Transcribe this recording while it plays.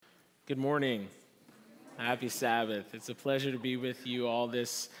Good morning. Happy Sabbath. It's a pleasure to be with you all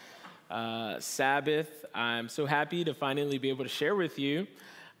this Sabbath. I'm so happy to finally be able to share with you.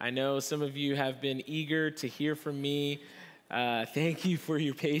 I know some of you have been eager to hear from me. Thank you for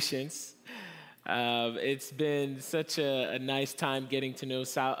your patience. It's been such a nice time getting to know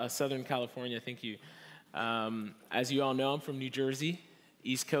Southern California. Thank you. As you all know, I'm from New Jersey,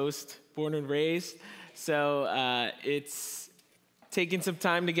 East Coast, born and raised. So it's taking some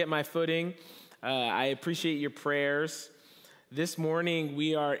time to get my footing. I appreciate your prayers. This morning,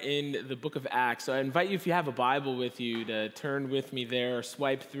 we are in the book of Acts. So I invite you, if you have a Bible with you, to turn with me there or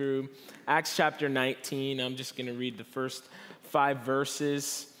swipe through Acts chapter 19. I'm just going to read the first 5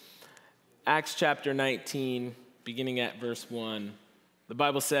 verses. Acts chapter 19, beginning at verse 1. The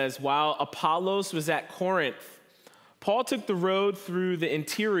Bible says, "While Apollos was at Corinth, Paul took the road through the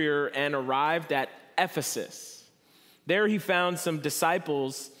interior and arrived at Ephesus. There he found some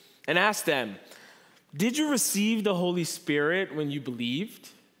disciples and asked them, 'Did you receive the Holy Spirit when you believed?'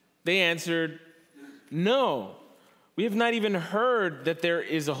 They answered, 'No, we have not even heard that there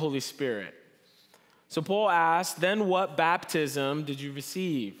is a Holy Spirit.' So Paul asked, 'Then what baptism did you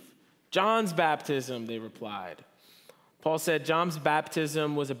receive?' 'John's baptism,' they replied. Paul said John's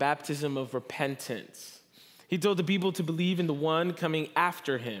baptism was a baptism of repentance. He told the people to believe in the one coming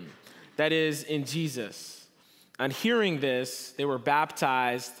after him, that is, in Jesus. On hearing this, they were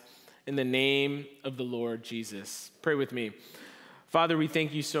baptized in the name of the Lord Jesus." Pray with me. Father, we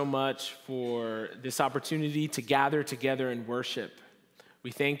thank you so much for this opportunity to gather together and worship. We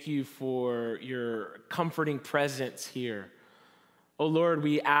thank you for your comforting presence here. Oh Lord,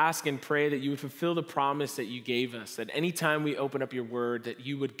 we ask and pray that you would fulfill the promise that you gave us, that anytime we open up your word, that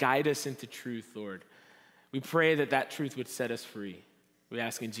you would guide us into truth, Lord. We pray that that truth would set us free. We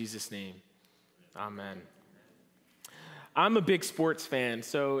ask in Jesus' name. Amen. I'm a big sports fan,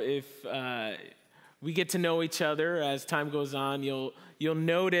 so if we get to know each other as time goes on, you'll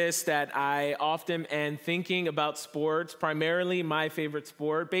notice that I often am thinking about sports, primarily my favorite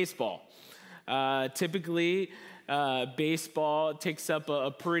sport, baseball. Typically, baseball takes up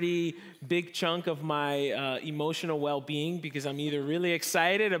a pretty big chunk of my emotional well-being because I'm either really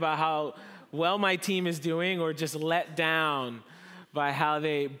excited about how well my team is doing or just let down by how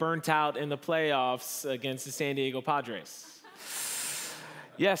they burnt out in the playoffs against the San Diego Padres.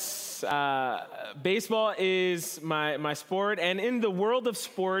 Yes, baseball is my sport, and in the world of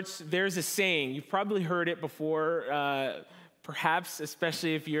sports, there's a saying. You've probably heard it before, perhaps,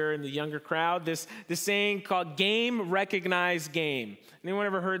 especially if you're in the younger crowd, this saying called game, recognize, game. Anyone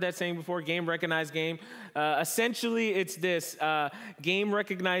ever heard that saying before, game, recognize, game? Essentially, it's this. Game,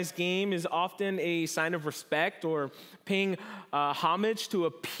 recognize, game is often a sign of respect or paying homage to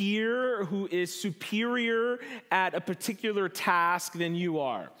a peer who is superior at a particular task than you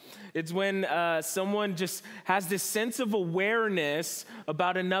are. It's when someone just has this sense of awareness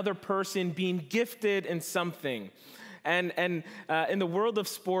about another person being gifted in something. And in the world of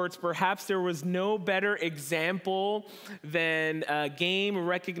sports, perhaps there was no better example than game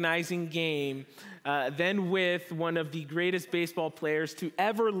recognizing game than with one of the greatest baseball players to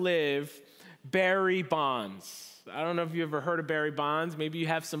ever live, Barry Bonds. I don't know if you ever heard of Barry Bonds. Maybe you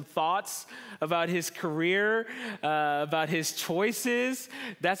have some thoughts about his career, about his choices.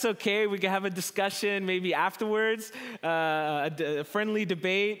 That's okay. We can have a discussion maybe afterwards, a friendly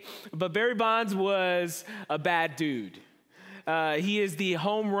debate. But Barry Bonds was a bad dude. He is the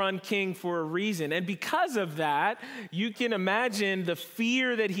home run king for a reason. And because of that, you can imagine the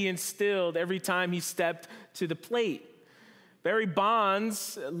fear that he instilled every time he stepped to the plate. Barry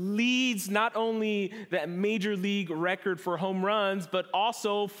Bonds leads not only that major league record for home runs, but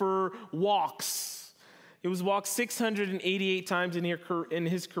also for walks. He was walked 688 times in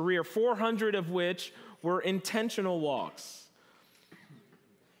his career, 400 of which were intentional walks.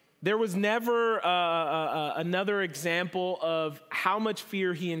 There was never another example of how much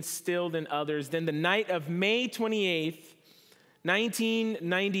fear he instilled in others than the night of May 28th,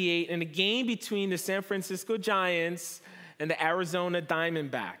 1998, in a game between the San Francisco Giants and the Arizona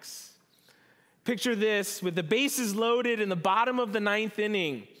Diamondbacks. Picture this, with the bases loaded in the bottom of the 9th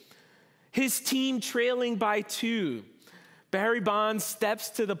inning, his team trailing by 2, Barry Bonds steps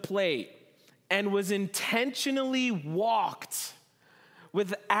to the plate and was intentionally walked,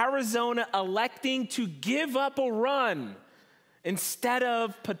 with Arizona electing to give up a run instead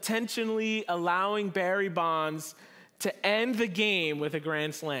of potentially allowing Barry Bonds to end the game with a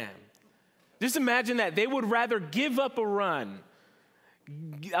grand slam. Just imagine that. They would rather give up a run,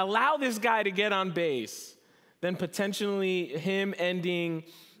 allow this guy to get on base, than potentially him ending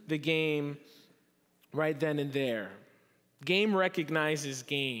the game right then and there. Game recognizes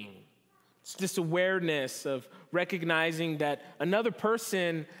game. It's this awareness of recognizing that another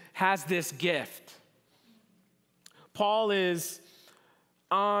person has this gift. Paul is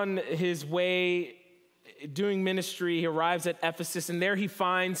on his way doing ministry. He arrives at Ephesus, and there he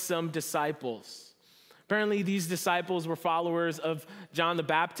finds some disciples. Apparently, these disciples were followers of John the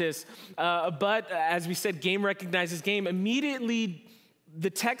Baptist. But as we said, game recognizes game. Immediately, the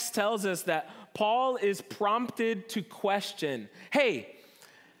text tells us that Paul is prompted to question, hey,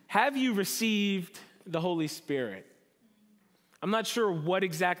 have you received the Holy Spirit? I'm not sure what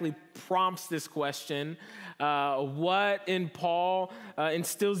exactly prompts this question. What in Paul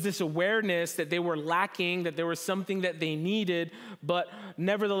instills this awareness that they were lacking, that there was something that they needed, but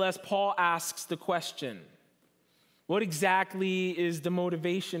nevertheless, Paul asks the question. What exactly is the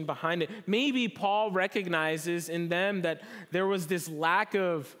motivation behind it? Maybe Paul recognizes in them that there was this lack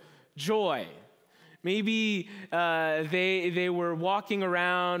of joy. Maybe they were walking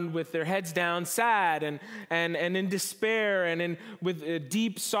around with their heads down, sad and in despair and with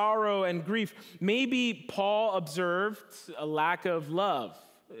deep sorrow and grief. Maybe Paul observed a lack of love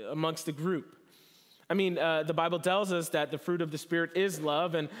amongst the group. I mean, the Bible tells us that the fruit of the Spirit is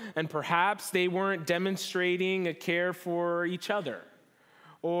love, and perhaps they weren't demonstrating a care for each other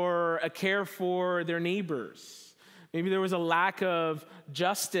or a care for their neighbors. Maybe there was a lack of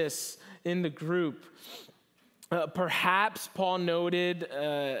justice in the group. Perhaps Paul noted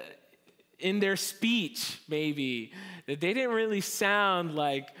in their speech, maybe, that they didn't really sound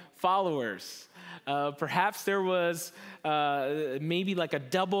like followers. Perhaps there was maybe like a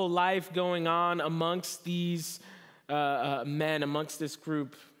double life going on amongst these men, amongst this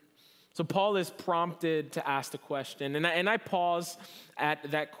group. So Paul is prompted to ask the question, and I pause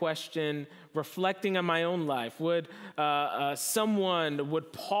at that question, reflecting on my own life. Would Paul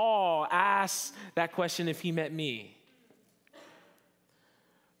ask that question if he met me?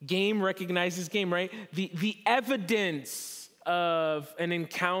 Game recognizes game, right? The evidence of an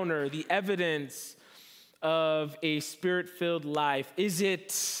encounter, the evidence of a Spirit-filled life, is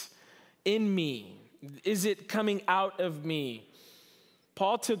it in me? Is it coming out of me?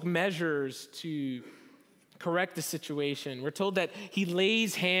 Paul took measures to correct the situation. We're told that he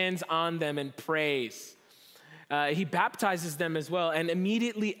lays hands on them and prays. He baptizes them as well, and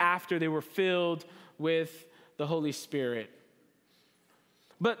immediately after they were filled with the Holy Spirit.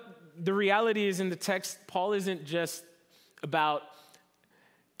 But the reality is in the text, Paul isn't just about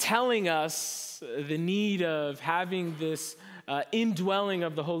telling us the need of having this indwelling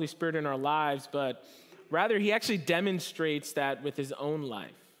of the Holy Spirit in our lives, but rather, he actually demonstrates that with his own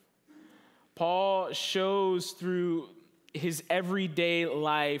life. Paul shows through his everyday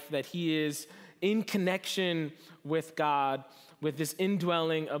life that he is in connection with God, with this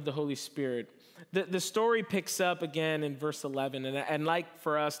indwelling of the Holy Spirit. The story picks up again in verse 11, and I'd like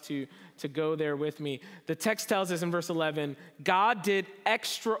for us to go there with me. The text tells us in verse 11, God did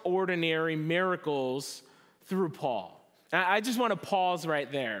extraordinary miracles through Paul. I just want to pause right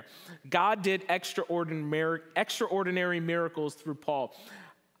there. God did extraordinary miracles through Paul.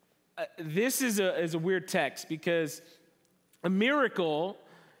 This is a weird text because a miracle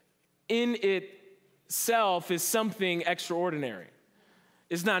in itself is something extraordinary.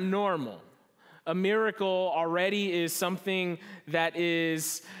 It's not normal. A miracle already is something that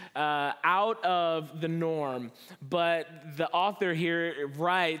is out of the norm. But the author here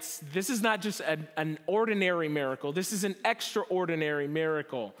writes, this is not just an ordinary miracle. This is an extraordinary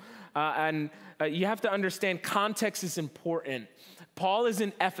miracle. And you have to understand context is important. Paul is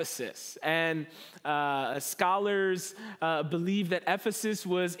in Ephesus, and scholars believe that Ephesus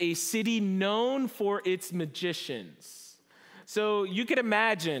was a city known for its magicians. So you could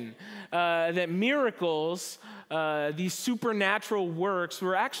imagine that miracles, these supernatural works,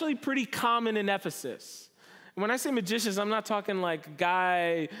 were actually pretty common in Ephesus. When I say magicians, I'm not talking like a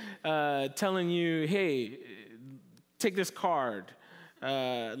guy telling you, hey, take this card.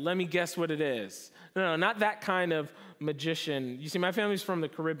 Let me guess what it is. No, not that kind of magician. You see, my family's from the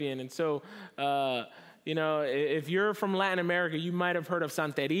Caribbean, and so if you're from Latin America, you might have heard of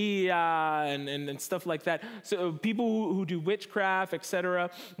Santeria and stuff like that. So people who do witchcraft, etc.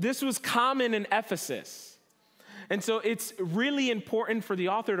 This was common in Ephesus. And so it's really important for the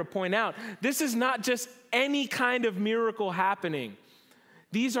author to point out, this is not just any kind of miracle happening.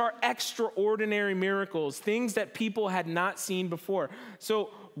 These are extraordinary miracles, things that people had not seen before. So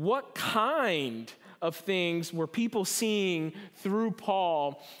what kind of things were people seeing through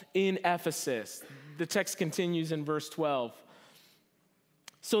Paul in Ephesus? The text continues in verse 12.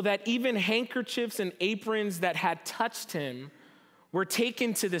 So that even handkerchiefs and aprons that had touched him were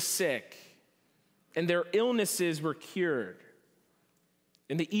taken to the sick, and their illnesses were cured.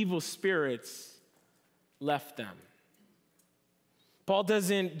 and the evil spirits left them. Paul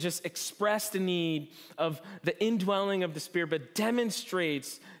doesn't just express the need of the indwelling of the Spirit, but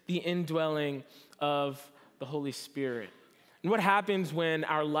demonstrates the indwelling of the Holy Spirit. And what happens when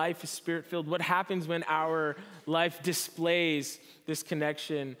our life is Spirit-filled? What happens when our life displays this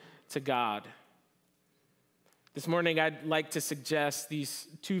connection to God? This morning, I'd like to suggest these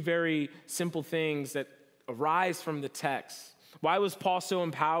two very simple things that arise from the text. Why was Paul so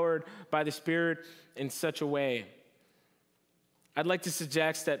empowered by the Spirit in such a way? I'd like to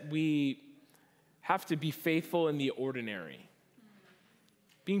suggest that we have to be faithful in the ordinary.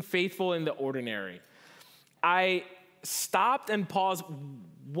 Being faithful in the ordinary. I stopped and paused.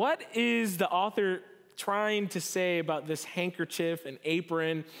 What is the author trying to say about this handkerchief and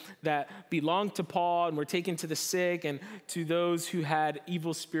apron that belonged to Paul and were taken to the sick and to those who had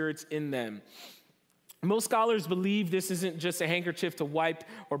evil spirits in them? Most scholars believe this isn't just a handkerchief to wipe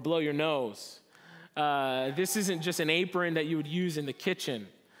or blow your nose. This isn't just an apron that you would use in the kitchen.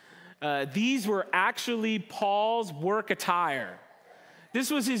 These were actually Paul's work attire. This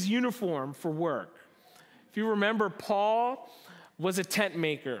was his uniform for work. If you remember, Paul was a tent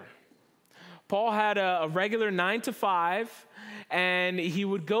maker. Paul had a regular 9 to 5, and he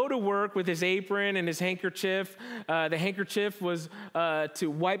would go to work with his apron and his handkerchief. The handkerchief was to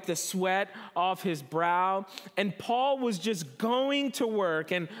wipe the sweat off his brow. And Paul was just going to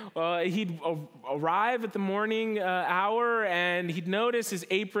work, and he'd arrive at the morning hour, and he'd notice his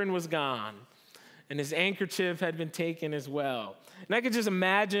apron was gone, and his handkerchief had been taken as well. And I could just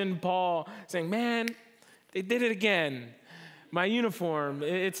imagine Paul saying, "Man, they did it again. My uniform,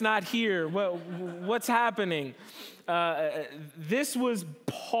 it's not here. What's happening?" This was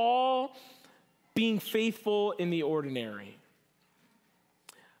Paul being faithful in the ordinary.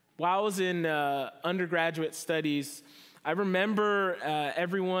 While I was in undergraduate studies, I remember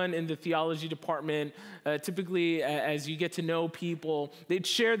everyone in the theology department, typically as you get to know people, they'd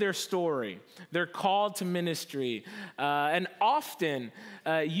share their story, their call to ministry. And often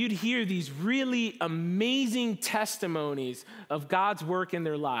you'd hear these really amazing testimonies of God's work in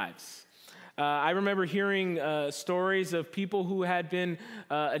their lives. I remember hearing stories of people who had been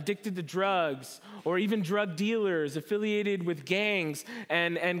addicted to drugs or even drug dealers affiliated with gangs,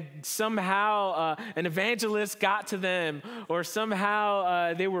 and somehow an evangelist got to them, or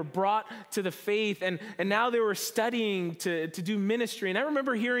somehow they were brought to the faith, and now they were studying to do ministry. And I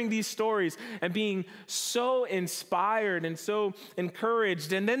remember hearing these stories and being so inspired and so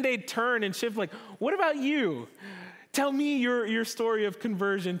encouraged. And then they'd turn and shift like, "What about you? Tell me your story of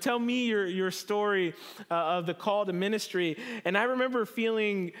conversion. Tell me your story of the call to ministry." And I remember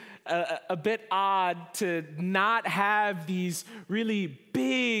feeling a bit odd to not have these really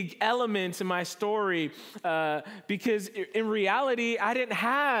big elements in my story because in reality, I didn't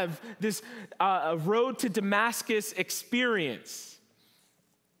have this road to Damascus experience.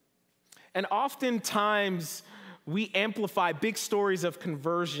 And oftentimes, we amplify big stories of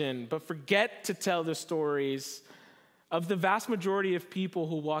conversion, but forget to tell the stories of the vast majority of people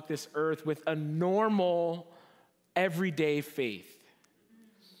who walk this earth with a normal, everyday faith.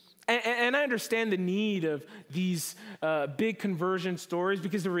 And I understand the need of these big conversion stories,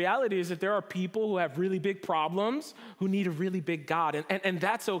 because the reality is that there are people who have really big problems who need a really big God, and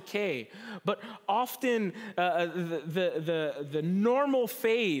that's okay. But often the normal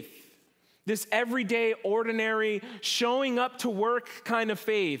faith, this everyday, ordinary, showing up to work kind of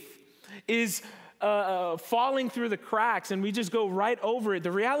faith is falling through the cracks, and we just go right over it.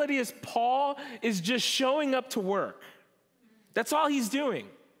 The reality is Paul is just showing up to work. That's all he's doing.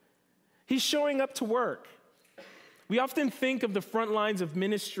 He's showing up to work. We often think of the front lines of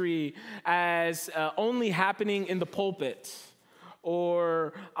ministry as only happening in the pulpit,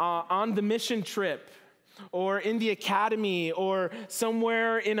 or on the mission trip, or in the academy, or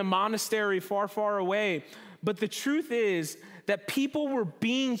somewhere in a monastery far, far away. But the truth is that people were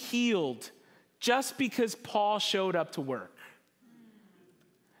being healed just because Paul showed up to work,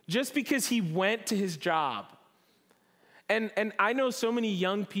 just because he went to his job. And I know so many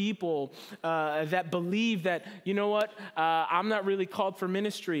young people that believe that, you know what, I'm not really called for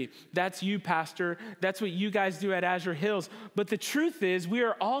ministry. That's you, Pastor. That's what you guys do at Azure Hills. But the truth is, we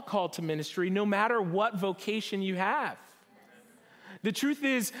are all called to ministry, no matter what vocation you have. The truth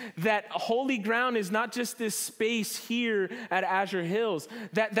is that holy ground is not just this space here at Azure Hills.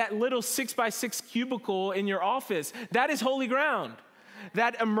 That little 6x6 cubicle in your office, that is holy ground.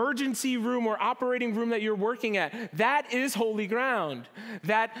 that emergency room or operating room that you're working at, that is holy ground.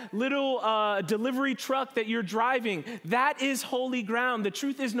 That little delivery truck that you're driving, that is holy ground. The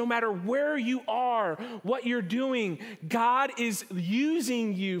truth is, no matter where you are, what you're doing, God is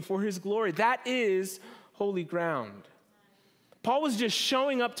using you for his glory. That is holy ground. Paul was just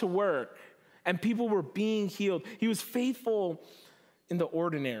showing up to work, and people were being healed. He was faithful in the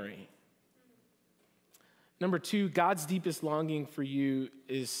ordinary. Number two, God's deepest longing for you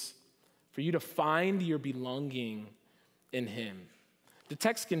is for you to find your belonging in him. The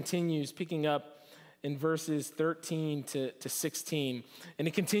text continues, picking up in verses 13 to 16, and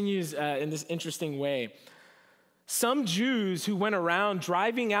it continues in this interesting way. Some Jews who went around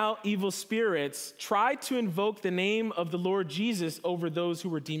driving out evil spirits tried to invoke the name of the Lord Jesus over those who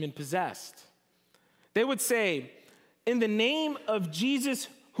were demon-possessed. They would say, "In the name of Jesus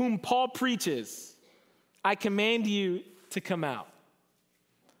whom Paul preaches, I command you to come out."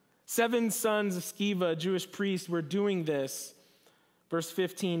 7 sons of Sceva, a Jewish priest, were doing this. Verse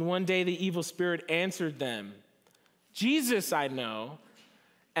 15, one day the evil spirit answered them, "Jesus I know,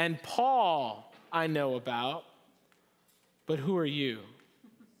 and Paul I know about, but who are you?"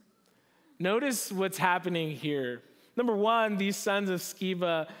 Notice what's happening here. Number one, these sons of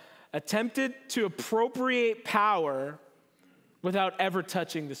Sceva attempted to appropriate power without ever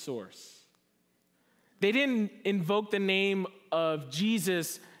touching the source. They didn't invoke the name of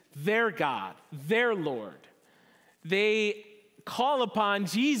Jesus, their God, their Lord. They call upon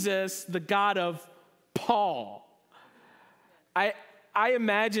Jesus, the God of Paul. I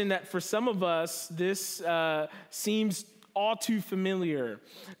imagine that for some of us, this seems all too familiar,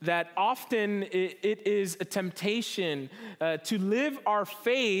 that often it is a temptation to live our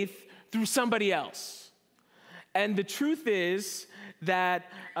faith through somebody else. And the truth is that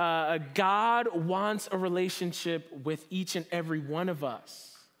God wants a relationship with each and every one of us.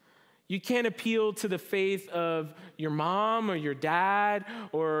 You can't appeal to the faith of your mom or your dad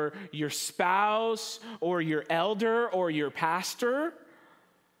or your spouse or your elder or your pastor,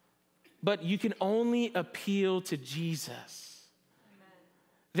 but you can only appeal to Jesus. Amen.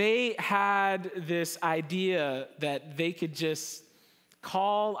 They had this idea that they could just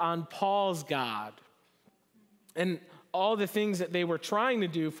call on Paul's God, and all the things that they were trying to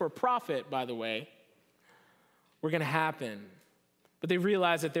do for profit, by the way, were going to happen. But they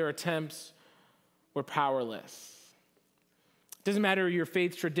realized that their attempts were powerless. It doesn't matter your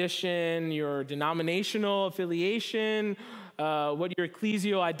faith tradition, your denominational affiliation, what your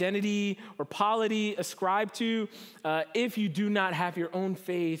ecclesial identity or polity ascribe to, if you do not have your own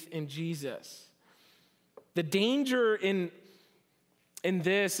faith in Jesus. The danger in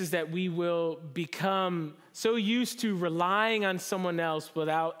this is that we will become so used to relying on someone else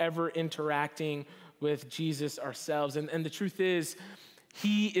without ever interacting with Jesus ourselves. And the truth is,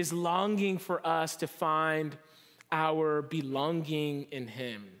 he is longing for us to find our belonging in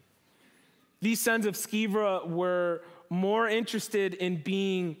him. These sons of Sceva were more interested in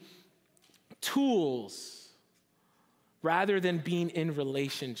being tools rather than being in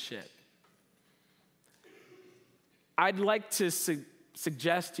relationship. I'd like to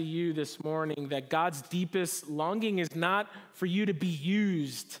suggest to you this morning that God's deepest longing is not for you to be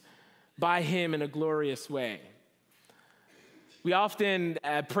used by him in a glorious way. We often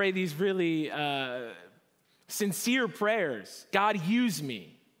pray these really sincere prayers. God, use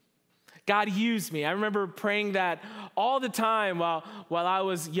me. God, use me. I remember praying that all the time while I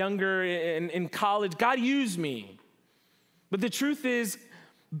was younger in college. God, use me. But the truth is,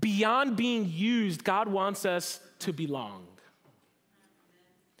 beyond being used, God wants us to belong.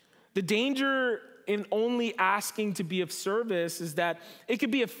 The danger in only asking to be of service is that it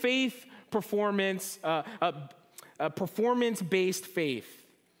could be a faith performance, a performance-based faith.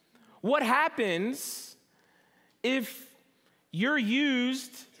 What happens if you're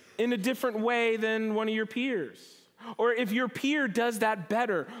used in a different way than one of your peers? Or if your peer does that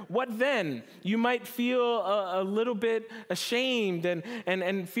better, what then? You might feel a little bit ashamed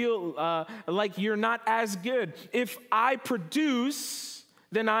and feel like you're not as good. If I produce,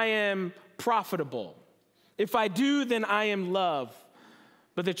 then I am profitable. If I do, then I am loved.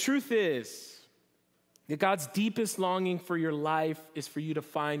 But the truth is that God's deepest longing for your life is for you to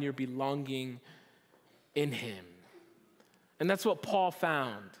find your belonging in him. And that's what Paul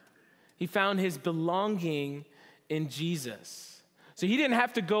found. He found his belonging in Jesus. So he didn't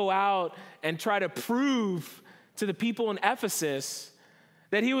have to go out and try to prove to the people in Ephesus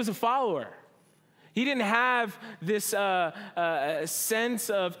that he was a follower. He didn't have this sense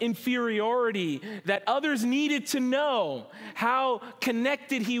of inferiority that others needed to know how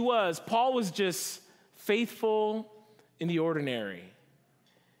connected he was. Paul was just faithful in the ordinary.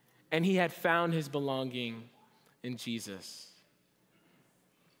 and he had found his belonging in Jesus.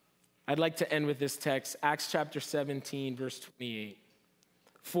 I'd like to end with this text, Acts chapter 17, verse 28.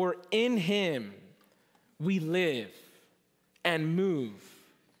 For in him we live and move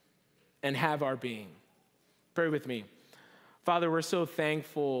and have our being. Pray with me. Father, we're so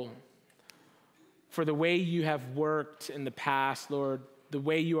thankful for the way you have worked in the past, Lord, the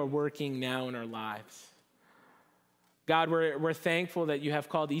way you are working now in our lives. God, we're thankful that you have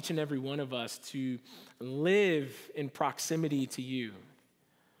called each and every one of us to live in proximity to you.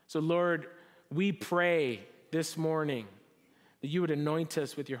 So, Lord, we pray this morning that you would anoint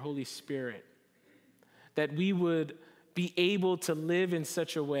us with your Holy Spirit, that we would be able to live in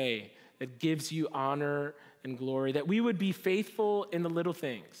such a way that gives you honor and glory, that we would be faithful in the little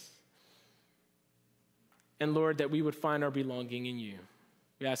things. And Lord, that we would find our belonging in you.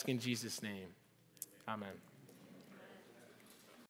 We ask in Jesus' name. Amen.